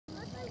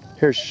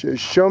Here,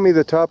 show me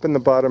the top and the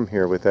bottom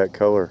here with that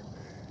color.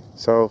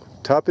 So,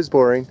 top is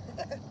boring,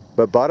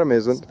 but bottom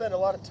isn't. Spend a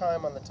lot of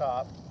time on the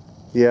top.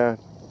 Yeah.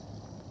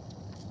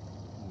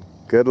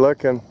 Good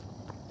looking.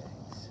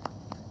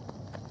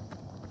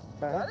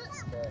 Got it?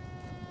 Okay.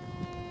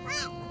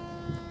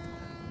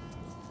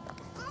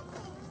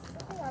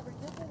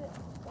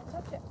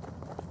 Touch it.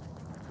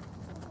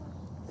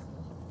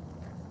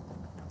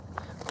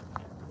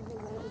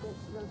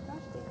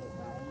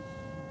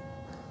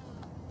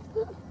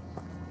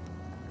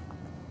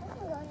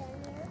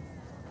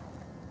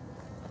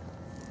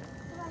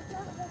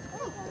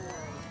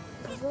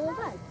 It's really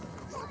good.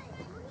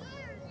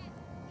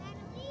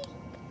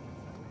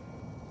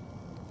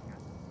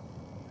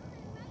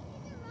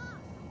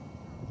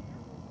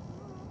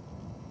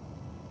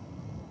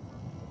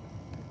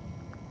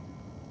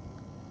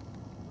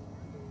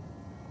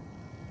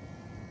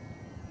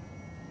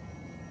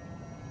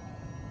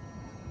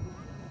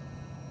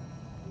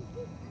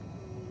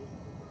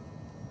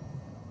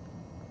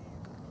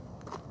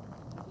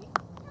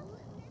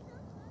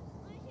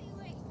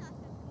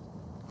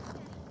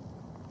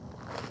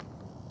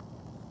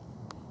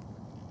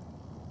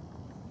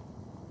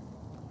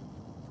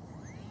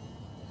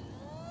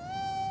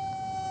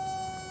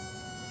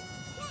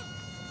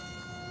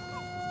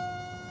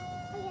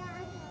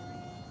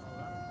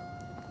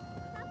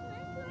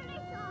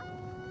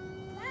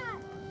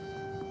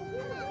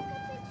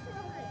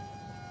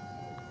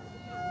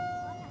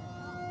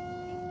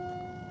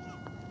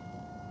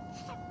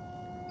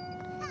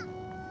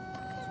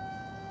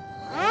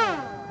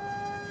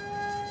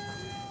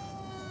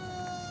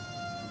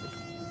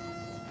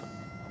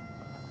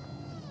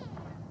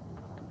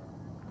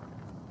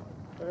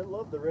 I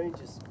love the range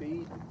of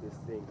speed that this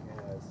thing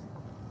has.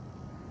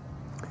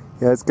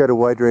 Yeah, it's got a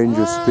wide range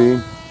of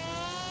speed.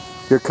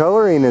 Your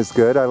coloring is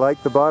good. I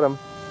like the bottom.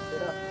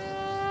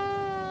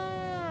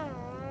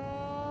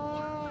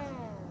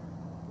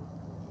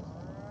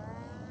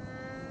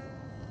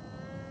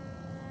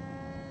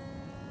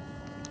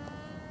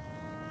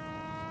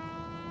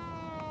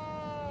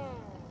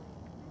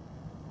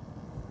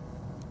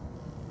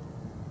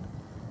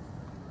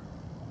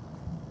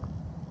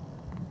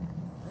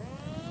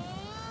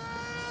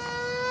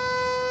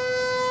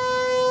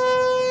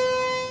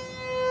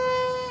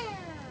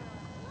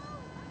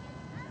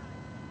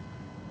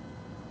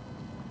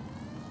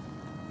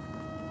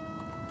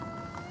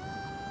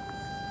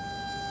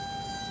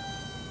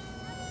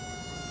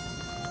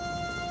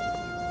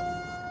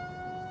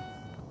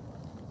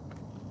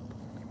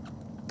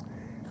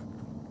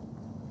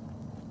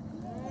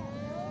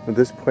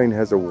 This plane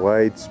has a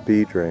wide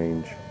speed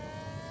range.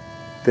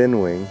 Thin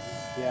wing.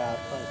 Yeah,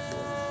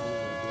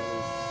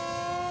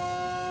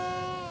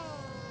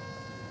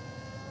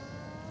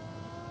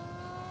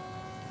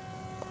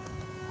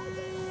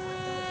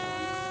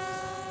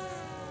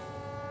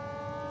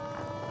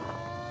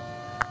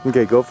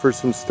 Okay, go for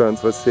some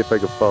stunts. Let's see if I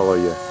can follow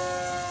you.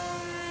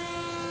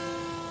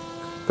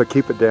 But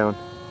keep it down.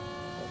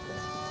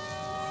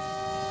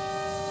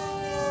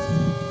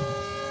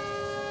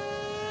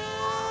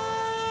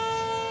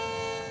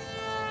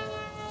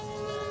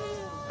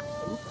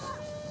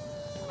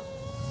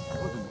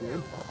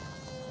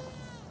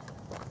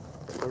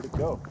 where'd it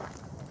go?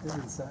 It's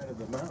inside of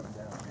the mountain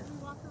down here.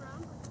 Walk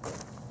around.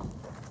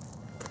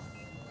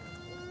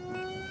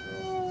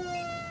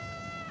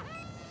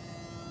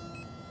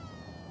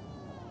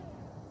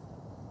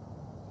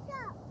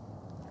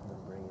 I'm gonna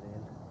bring it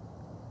in.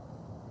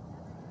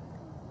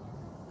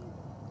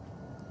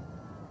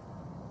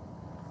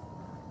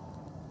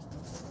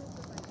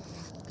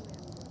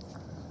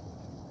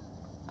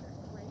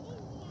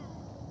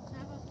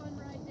 Have a fun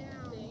ride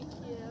down. Thank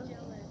you.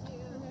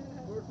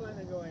 We're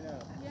planning going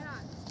up. Yeah,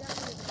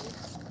 definitely.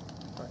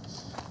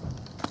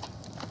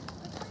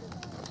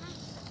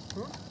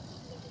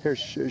 Here,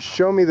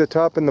 show me the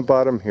top and the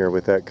bottom here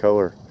with that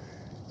color.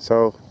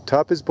 So,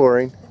 top is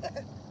boring,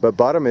 but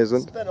bottom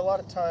isn't. Spend a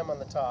lot of time on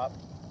the top.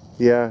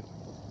 Yeah.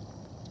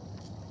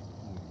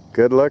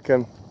 Good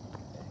looking.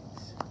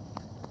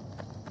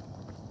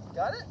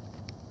 Got it?